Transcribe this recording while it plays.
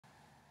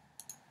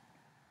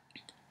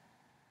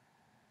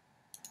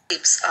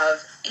grapes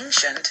of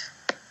ancient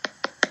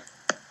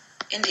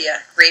India.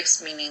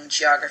 Grapes meaning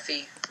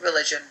geography,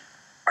 religion,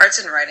 arts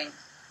and writing,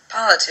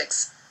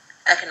 politics,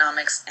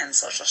 economics, and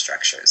social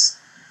structures.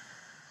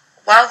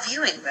 While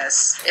viewing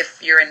this,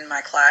 if you're in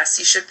my class,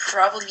 you should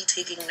probably be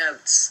taking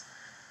notes.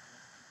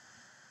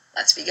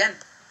 Let's begin.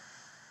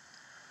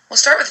 We'll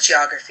start with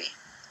geography.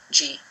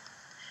 G.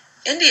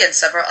 India and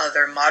several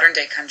other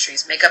modern-day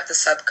countries make up the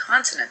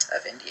subcontinent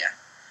of India.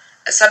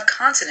 A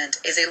subcontinent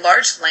is a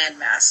large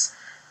landmass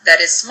that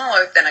is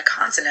smaller than a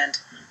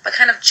continent, but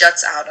kind of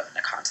juts out of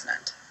a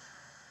continent.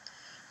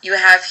 You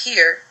have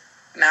here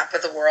a map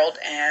of the world,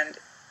 and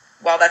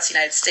while that's the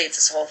United States,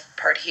 this whole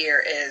part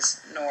here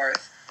is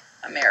North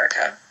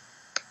America.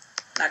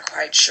 Not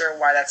quite sure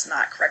why that's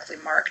not correctly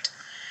marked.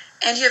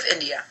 And you have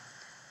India.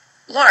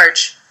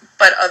 Large,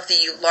 but of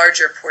the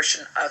larger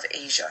portion of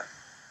Asia.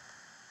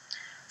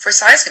 For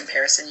size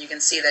comparison, you can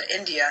see that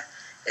India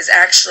is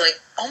actually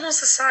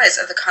almost the size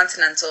of the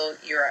continental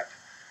Europe.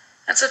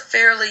 That's a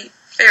fairly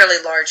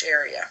large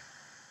area,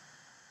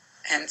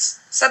 hence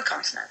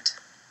subcontinent.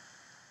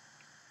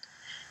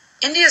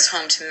 India is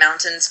home to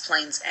mountains,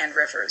 plains, and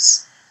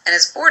rivers, and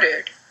is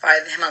bordered by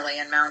the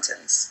Himalayan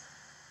mountains.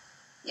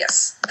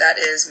 Yes, that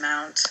is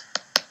Mount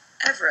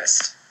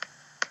Everest.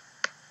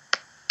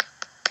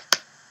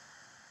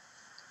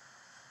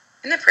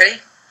 Isn't it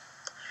pretty?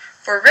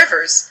 For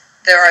rivers,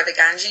 there are the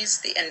Ganges,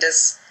 the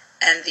Indus,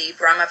 and the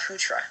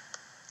Brahmaputra.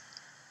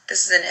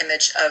 This is an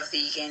image of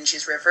the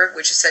Ganges River,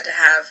 which is said to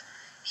have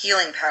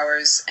healing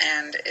powers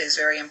and is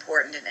very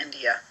important in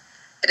India.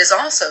 It is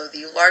also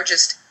the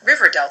largest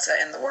river delta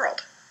in the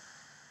world.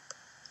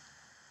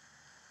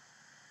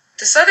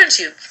 The southern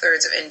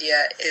two-thirds of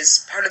India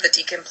is part of the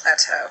Deccan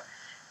Plateau,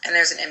 and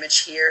there's an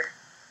image here.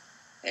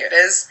 There it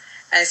is.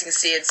 And as you can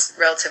see, it's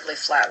relatively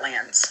flat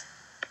lands.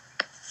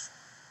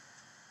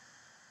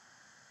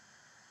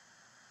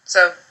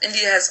 So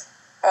India has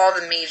all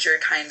the major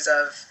kinds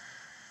of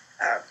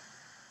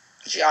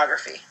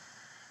geography.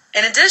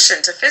 In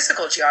addition to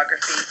physical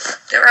geography,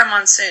 there are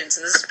monsoons,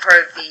 and this is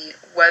part of the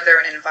weather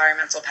and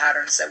environmental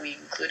patterns that we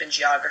include in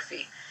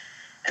geography,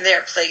 and they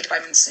are plagued by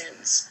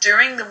monsoons.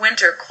 During the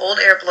winter, cold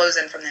air blows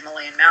in from the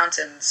Himalayan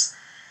mountains,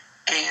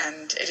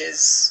 and it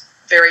is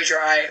very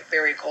dry,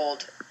 very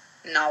cold,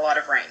 not a lot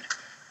of rain.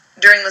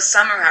 During the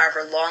summer,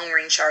 however, long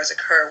rain showers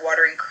occur,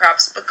 watering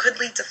crops, but could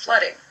lead to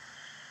flooding.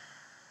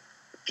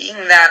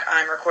 Being that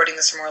I'm recording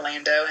this from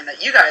Orlando and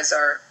that you guys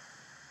are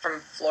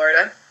from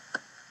Florida,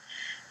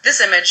 this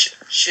image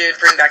should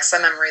bring back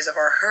some memories of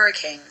our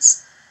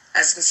hurricanes.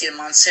 As you can see, the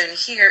monsoon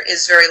here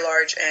is very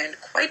large and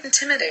quite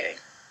intimidating.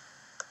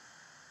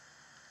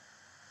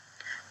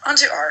 On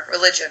to our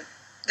religion.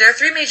 There are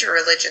three major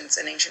religions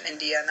in ancient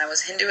India, and that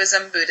was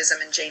Hinduism,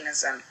 Buddhism, and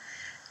Jainism.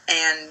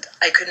 And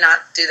I could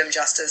not do them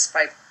justice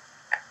by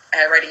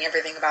writing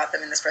everything about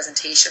them in this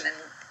presentation and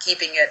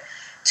keeping it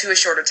to a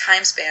shorter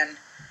time span.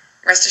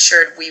 Rest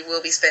assured, we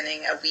will be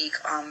spending a week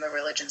on the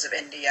religions of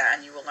India,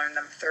 and you will learn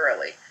them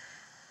thoroughly.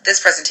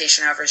 This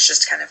presentation, however, is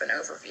just kind of an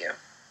overview.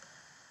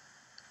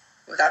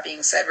 With that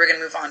being said, we're going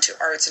to move on to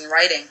arts and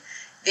writing.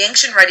 The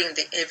ancient writing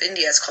of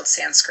India is called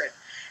Sanskrit,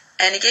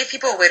 and it gave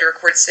people a way to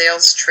record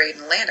sales, trade,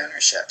 and land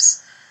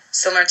ownerships.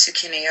 Similar to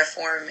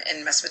cuneiform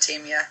in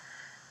Mesopotamia,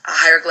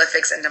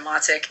 hieroglyphics and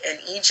Demotic in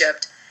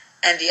Egypt,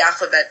 and the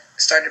alphabet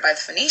started by the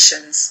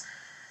Phoenicians,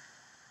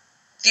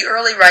 the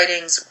early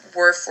writings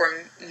were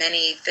for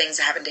many things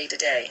that happen day to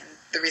day. And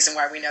the reason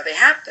why we know they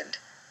happened.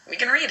 We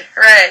can read.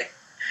 Hooray!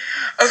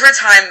 Over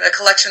time, a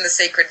collection of the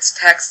sacred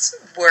texts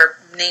were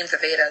named the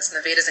Vedas, and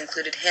the Vedas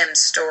included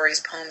hymns, stories,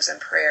 poems, and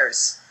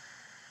prayers.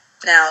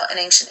 Now, in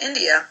ancient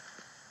India,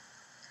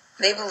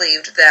 they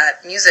believed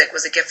that music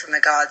was a gift from the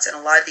gods, and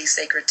a lot of these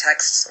sacred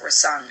texts were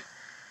sung.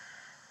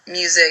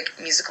 Music,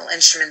 musical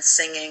instruments,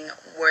 singing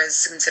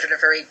was considered a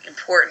very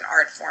important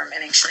art form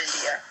in ancient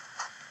India.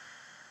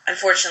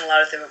 Unfortunately, a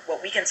lot of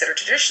what we consider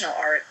traditional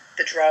art,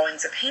 the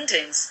drawings and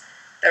paintings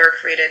that were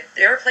created,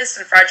 they were placed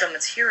in fragile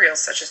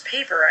materials such as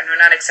paper and are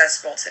not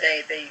accessible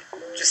today. They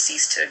just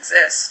ceased to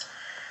exist.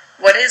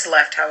 What is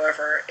left,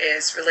 however,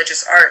 is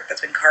religious art that's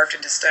been carved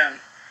into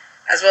stone,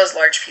 as well as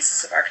large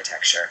pieces of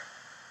architecture.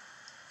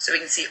 So we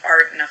can see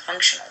art in a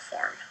functional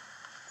form.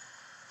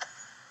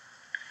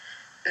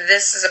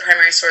 This is a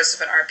primary source of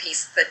an art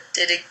piece that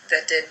did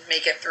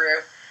make it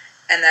through,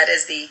 and that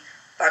is the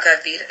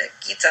Bhagavad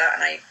Gita,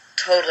 and I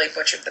totally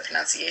butchered the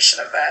pronunciation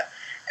of that,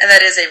 and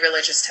that is a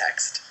religious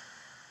text.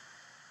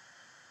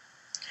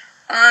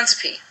 On to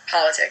P,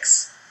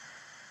 politics.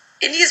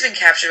 India has been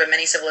captured by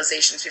many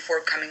civilizations before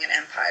becoming an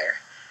empire.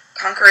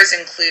 Conquerors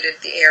included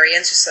the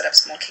Aryans, who set up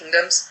small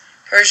kingdoms,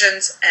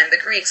 Persians, and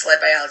the Greeks, led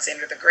by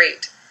Alexander the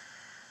Great.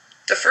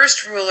 The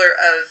first ruler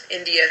of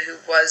India who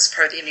was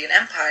part of the Indian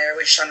Empire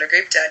was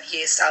Chandragupta, and he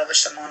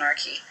established a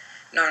monarchy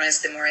known as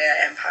the Maurya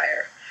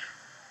Empire.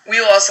 We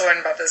will also learn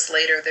about this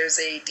later. There's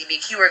a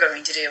DBQ we're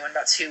going to do in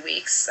about 2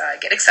 weeks.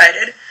 Get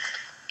excited,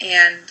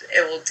 and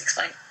it will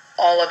explain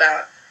all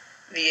about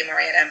the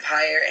Maurya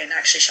Empire and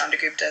actually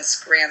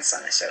Chandragupta's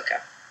grandson,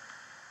 Ashoka.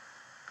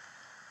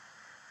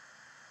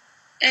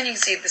 And you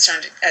can see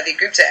the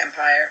Gupta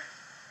Empire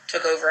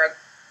took over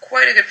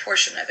quite a good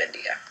portion of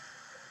India.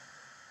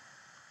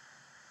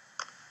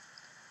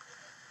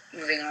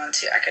 Moving on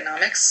to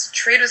economics,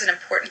 trade was an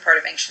important part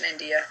of ancient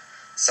India.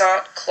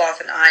 Salt, cloth,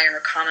 and iron were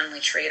commonly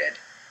traded.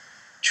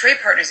 Trade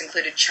partners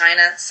included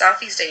China,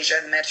 Southeast Asia,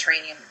 the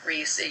Mediterranean,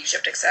 Greece,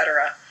 Egypt,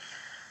 etc.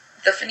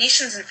 The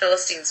Phoenicians and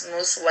Philistines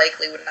most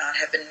likely would not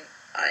have been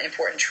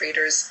important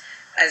traders,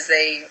 as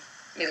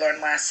we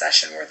learned last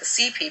session, were the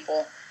sea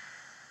people.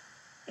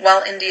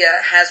 While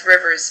India has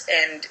rivers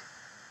and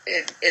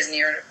it is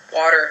near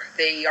water,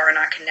 they are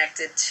not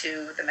connected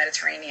to the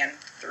Mediterranean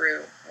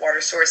through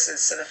water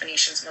sources, so the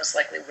Phoenicians most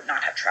likely would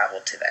not have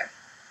traveled to them.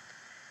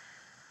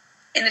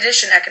 In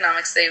addition,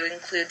 economics, they would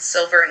include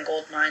silver and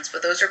gold mines,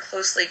 but those are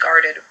closely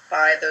guarded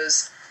by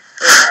those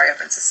who are higher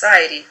up in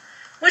society,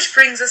 which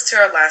brings us to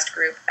our last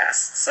group,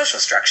 S, social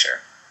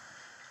structure.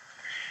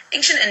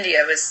 Ancient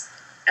India was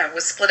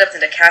split up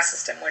into caste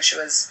system, which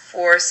was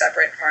 4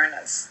 separate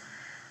varnas.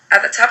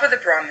 At the top of the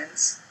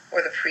Brahmins,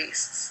 or the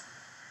priests.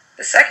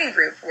 The second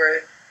group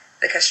were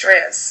the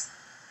Kshatriyas,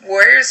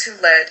 warriors who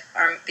led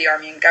the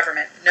army and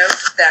government.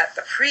 Note that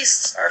the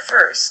priests are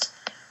first,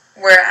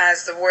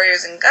 whereas the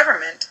warriors in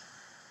government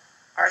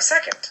are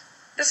second.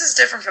 This is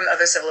different from the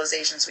other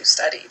civilizations we've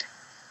studied.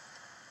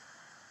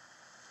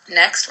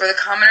 Next were the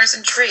commoners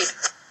in trade.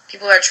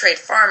 People who had trade,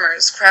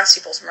 farmers,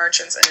 craftspeople,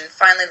 merchants, and then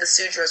finally the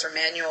Sudras, or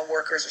manual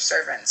workers or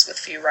servants with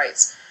few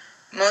rights.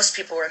 Most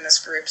people were in this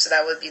group, so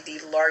that would be the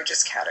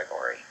largest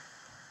category.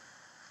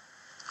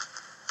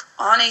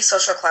 On a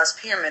social class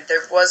pyramid,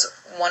 there was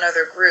one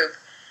other group,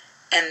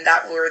 and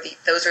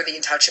those are the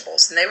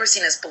untouchables, and they were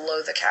seen as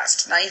below the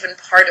caste, not even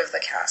part of the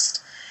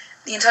caste.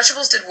 The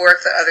untouchables did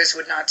work that others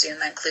would not do,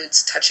 and that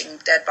includes touching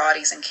dead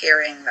bodies and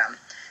carrying them,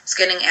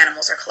 skinning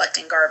animals, or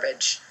collecting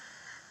garbage.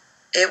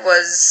 It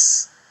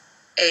was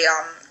a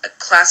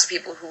class of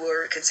people who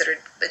were considered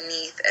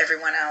beneath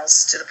everyone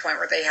else, to the point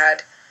where they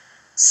had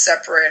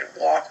separate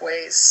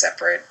walkways,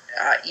 separate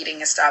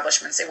eating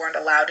establishments. They weren't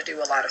allowed to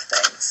do a lot of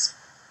things.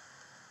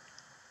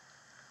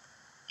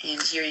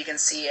 And here you can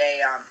see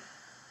a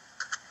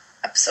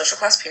social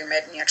class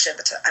pyramid, and you actually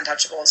have the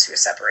untouchables who are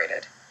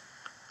separated.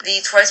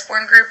 The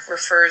twice-born group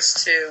refers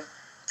to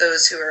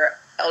those who are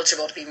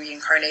eligible to be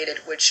reincarnated,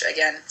 which,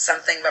 again,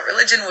 something about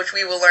religion, which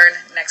we will learn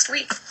next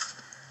week.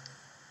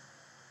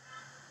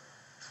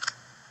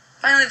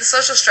 Finally, the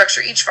social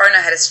structure. Each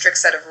varna had a strict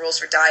set of rules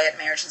for diet,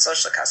 marriage, and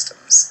social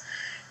customs.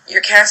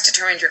 Your caste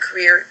determined your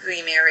career, who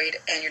you married,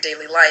 and your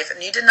daily life,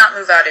 and you did not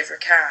move out of your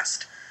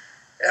caste.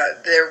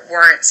 There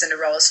weren't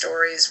Cinderella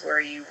stories where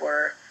you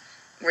were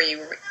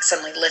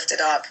suddenly lifted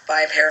up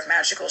by a pair of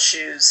magical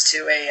shoes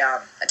to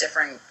a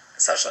different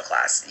social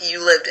class.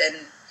 You lived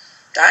and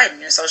died in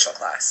your social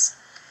class.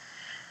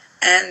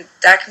 And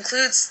that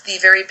concludes the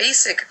very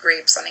basic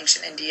grapes on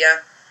ancient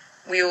India.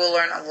 We will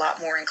learn a lot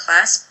more in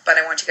class, but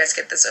I want you guys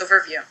to get this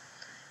overview.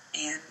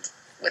 And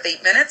with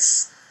 8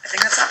 minutes, I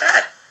think that's not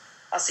bad.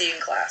 I'll see you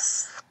in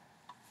class.